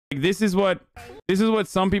this is what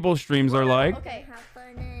some people's streams are like. Okay, have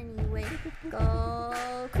fun anyway.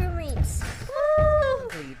 Go crewmates.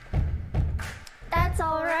 Woo! That's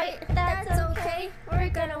alright. That's okay. We're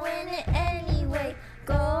gonna win it anyway.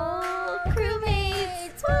 Go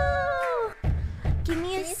crewmates. Woo! Give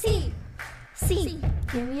me a C. C.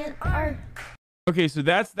 Give me an R. Okay, so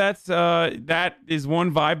that is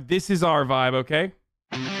one vibe. This is our vibe, okay?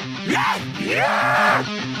 Yeah!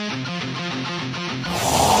 Yeah!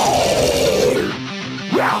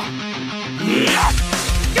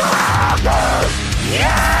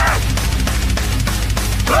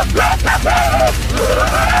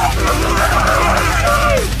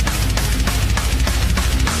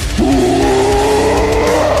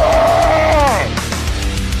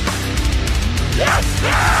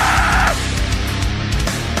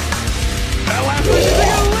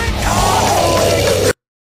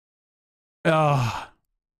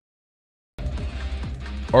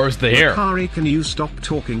 Or is the hair? Kari, can you stop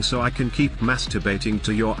talking so I can keep masturbating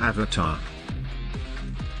to your avatar?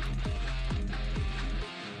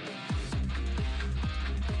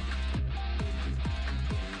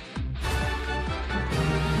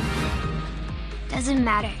 Doesn't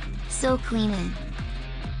matter. Still cleaning.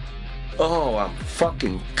 Oh, I'm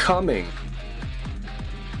fucking coming.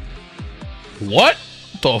 What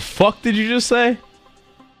the fuck did you just say?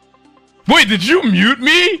 Wait, did you mute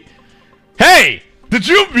me? Hey, did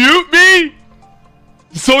you mute me?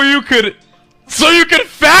 So you could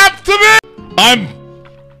fap to me? I'm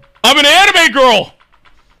an anime girl.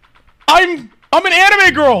 I'm an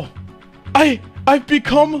anime girl. I've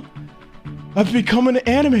become an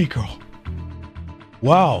anime girl.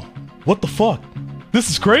 Wow, what the fuck? This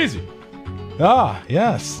is crazy. Ah,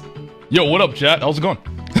 yes. Yo, what up, chat? How's it going?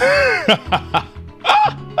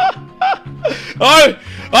 I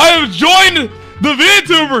have joined the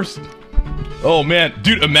VTubers. Oh man,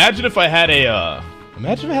 dude, imagine if I had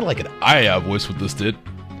like an IA voice with this, dude.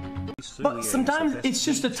 But sometimes it's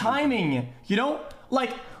just the timing, you know?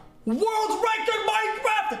 Like, world record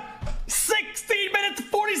Minecraft! 16 minutes,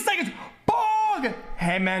 40 seconds, bong!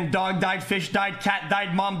 Hey man, dog died, fish died, cat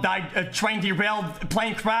died, mom died, train derailed,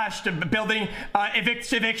 plane crashed, building,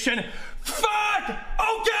 eviction. Fuck!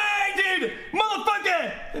 Okay, dude!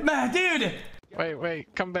 Motherfucker! Man, dude!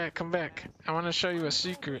 Wait, come back. I want to show you a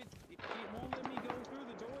secret.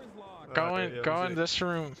 Go in this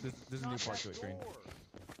room. There's a new part to it, Green.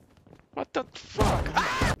 What the fuck?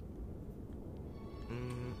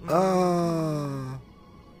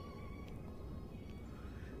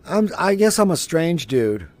 I guess I'm a strange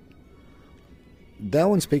dude. That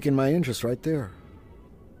one's piquing my interest right there.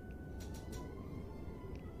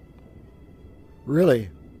 Really?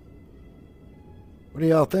 What do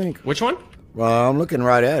y'all think? Which one? Well, I'm looking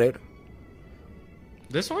right at it.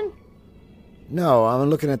 This one? No, I'm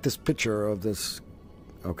looking at this picture of this.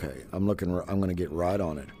 Okay, I'm gonna get right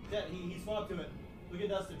on it. Yeah, he swapped to it. Look at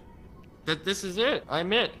Dustin. This is it. I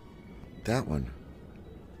admit. That one.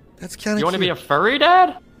 That's kind of. You want to be a furry,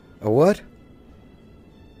 Dad? A what?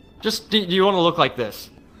 Just do you want to look like this?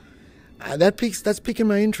 That's piquing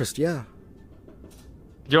my interest. Yeah.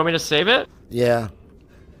 Do you want me to save it? Yeah.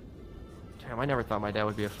 Damn, I never thought my dad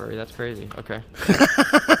would be a furry. That's crazy. Okay.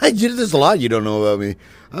 There's a lot you don't know about me.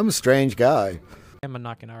 I'm a strange guy. I'm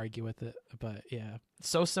not gonna argue with it, but yeah,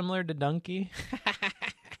 so similar to Donkey.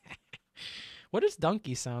 What does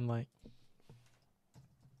Donkey sound like?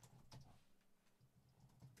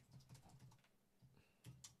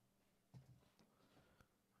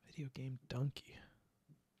 Video game Donkey.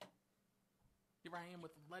 Here I am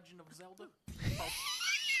with Legend of Zelda.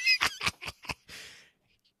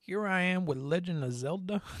 Here I am with Legend of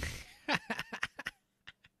Zelda.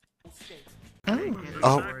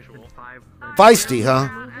 Oh. Feisty, huh?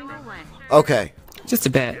 Okay. Just a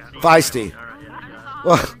bit. Feisty.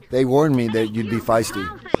 Well, they warned me that you'd be feisty.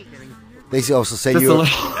 They also say you.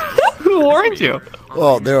 Who warned you?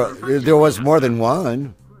 Well, there was more than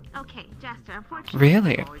one.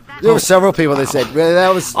 Really? There were several people that said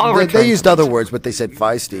that was. They used other words, but they said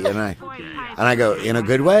feisty, and I go in a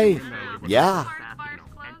good way. Yeah.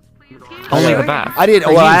 Only the best. I did.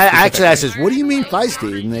 Well, I says, "What do you mean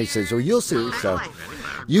feisty?" And they says, "Well, you'll see." So,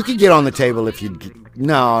 you can get on the table if you.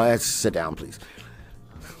 No, let's sit down, please.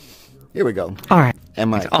 Here we go. All right.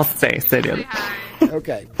 I'll sit down.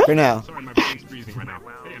 Okay, for now.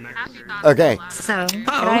 Okay. So, can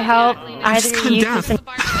I help either of you with some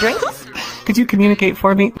drinks? Could you communicate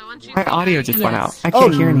for me? My audio just went out. I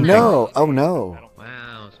can't hear anything. No. Oh no.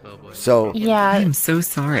 So. Yeah. I'm so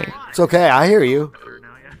sorry. It's okay. I hear you.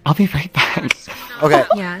 I'll be right back. Okay.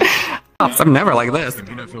 Yeah. I'm never like this.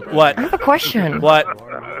 What? I have a question. What?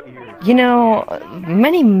 You know,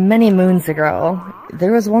 many, many moons ago,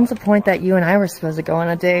 there was once a point that you and I were supposed to go on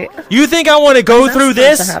a date. You think I want to go through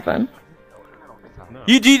That's supposed this? to happen.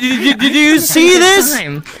 Did you see this?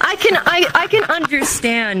 I can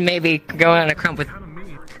understand maybe going on a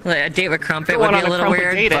date with Crumpet would be a little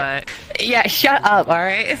weird, but yeah, shut up, all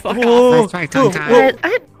right? Fuck off. That's right,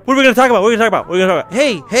 what are we gonna talk about? What are we gonna talk about?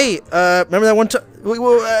 Hey, remember that one time?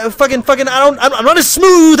 I'm not as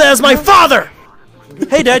smooth as my father.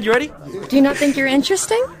 Hey, Dad, you ready? Do you not think you're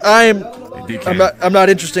interesting? I'm not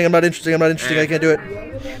interesting. I can't do it.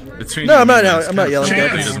 No, I'm not yelling.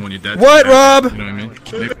 What, Rob? You know what I mean?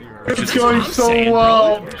 It's going so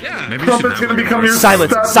well. Crumpet's gonna become your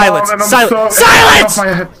Silence! stepmom.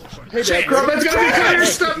 Crumpet's gonna become your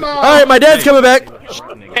stepmom. All right, my dad's coming back.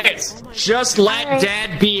 Just let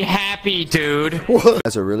Dad be happy, dude.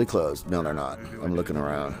 Eyes are really closed. No, they're not. I'm looking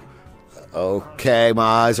around. Okay, my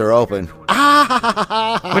eyes are open.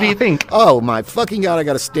 What do you think? Oh my fucking God, I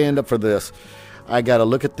gotta stand up for this. I gotta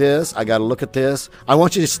look at this. I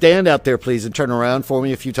want you to stand out there, please, and turn around for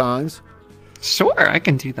me a few times. Sure, I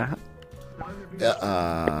can do that.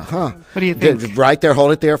 What do you think? Right there,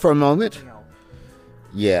 hold it there for a moment.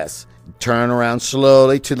 Yes. Turn around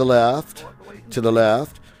slowly to the left.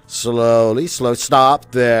 Slowly.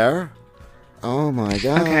 Stop there. Oh my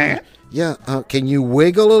God. Okay. Yeah. Can you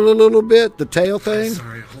wiggle a little bit? The tail thing?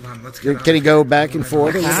 Sorry, hold on. Let's get Can he go back and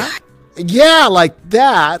forth? Yeah, like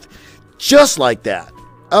that. Just like that.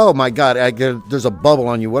 Oh my God, there's a bubble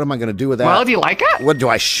on you. What am I going to do with that? Well, do you like it? What, do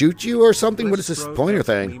I shoot you or something? What is this pointer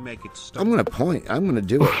thing? I'm going to point. I'm going to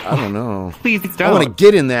do it. I don't know. Please don't. I want to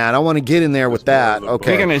get in that. I want to get in there with that.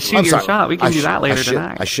 Okay. You're going to shoot your shot. We can do that later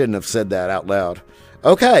tonight. I shouldn't have said that out loud.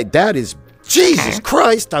 Okay, that is... Jesus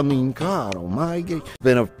Christ. I mean, God almighty. It's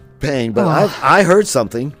been a pain, but I heard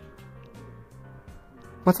something.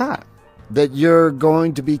 What's that? That you're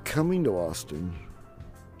going to be coming to Austin.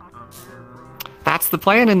 That's the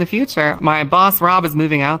plan in the future. My boss, Rob, is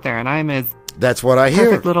moving out there, and I'm his That's what I hear.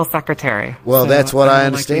 perfect little secretary. Well, So that's what I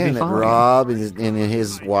I'm likely to be understand, that following. Rob and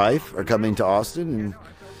his wife are coming to Austin, and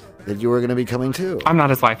that you were going to be coming too. I'm not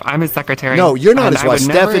his wife. I'm his secretary. No, you're not and his wife. I would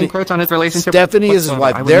never Stephanie encroach on his relationship. Stephanie is his whatsoever.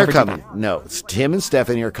 wife. I would They're never do coming. that. No, it's Tim and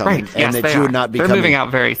Stephanie are coming, Right. and Yes, that they you would are. not be They're coming. moving out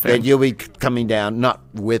very soon. That you'll be coming down, not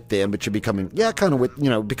with them, but you'll be coming. Yeah, kind of with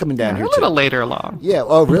be coming down here a little too. later along. Yeah.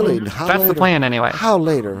 Oh, really? How That's later? the plan, anyway. How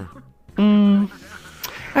later?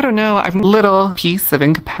 I don't know. I've a little piece of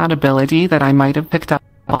incompatibility that I might have picked up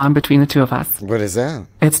on between the two of us. What is that?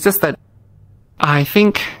 It's just that I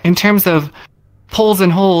think, in terms of poles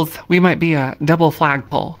and holes, we might be a double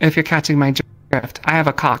flagpole, if you're catching my drift. I have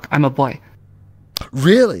a cock. I'm a boy.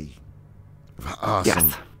 Really?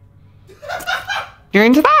 Awesome. Yes. You're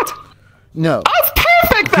into that? No. Oh, it's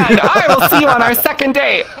perfect then! I will see you on our second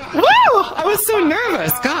date. Woo! I was so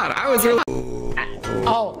nervous. God, I was really...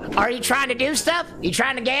 Oh, are you trying to do stuff? You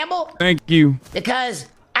trying to gamble? Thank you. Because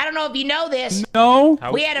I don't know if you know this. No.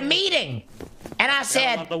 We had a meeting. And I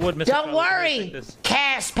said, don't worry,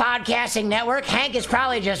 Cast Podcasting Network. Hank is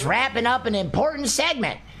probably just wrapping up an important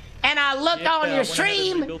segment. And I looked on your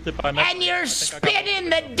stream, and you're spinning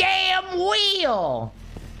the damn wheel.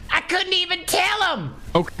 I couldn't even tell him.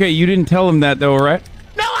 Okay, you didn't tell him that though, right?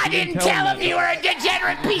 No, I didn't tell him you were a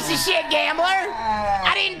degenerate piece of shit gambler.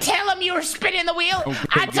 I didn't tell him you were spinning the wheel.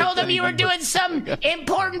 I told him you were doing some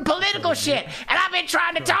important political shit. And I've been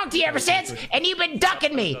trying to talk to you ever since, and you've been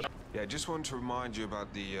ducking me. Yeah, just wanted to remind you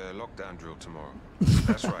about the lockdown drill tomorrow.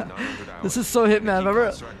 That's right, 900 hours. This is so Hitman.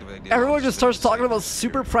 Remember, everyone just starts talking about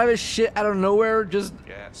super private shit out of nowhere. Just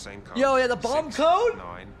same code. Yo, yeah, the bomb code.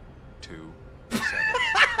 9, 2, 7.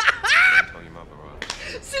 Don't tell your mother, right?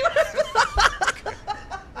 See what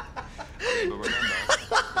But remember,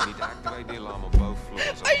 you need to activate the alarm on both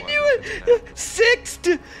floors. I knew it. Sixth.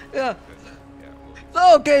 Yeah.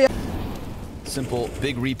 Okay. Simple,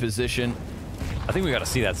 big reposition. I think we got to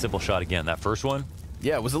see that simple shot again. That first one.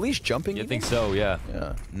 Yeah, was Elise jumping? I think so, yeah.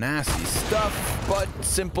 Yeah. Nasty stuff, but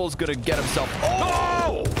Simple's gonna get himself.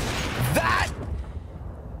 Oh! That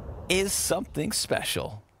is something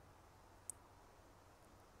special.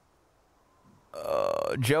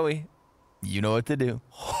 Joey, you know what to do.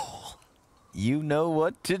 You know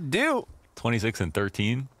what to do. 26 and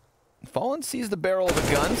 13. Fallen sees the barrel of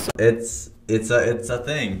a gun. So It's a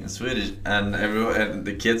thing in Swedish, and everyone and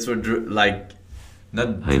the kids were not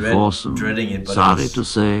dreading it, but sorry to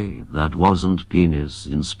say, that wasn't penis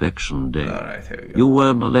inspection day. Alright, here we go. You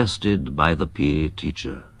were molested by the PE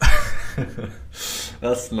teacher.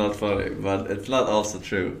 That's not funny, but it's not also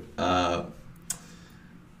true.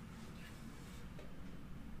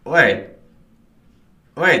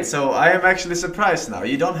 Wait, so I am actually surprised now.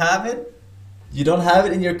 You don't have it? You don't have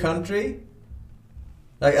it in your country?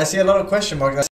 Like, I see a lot of question marks.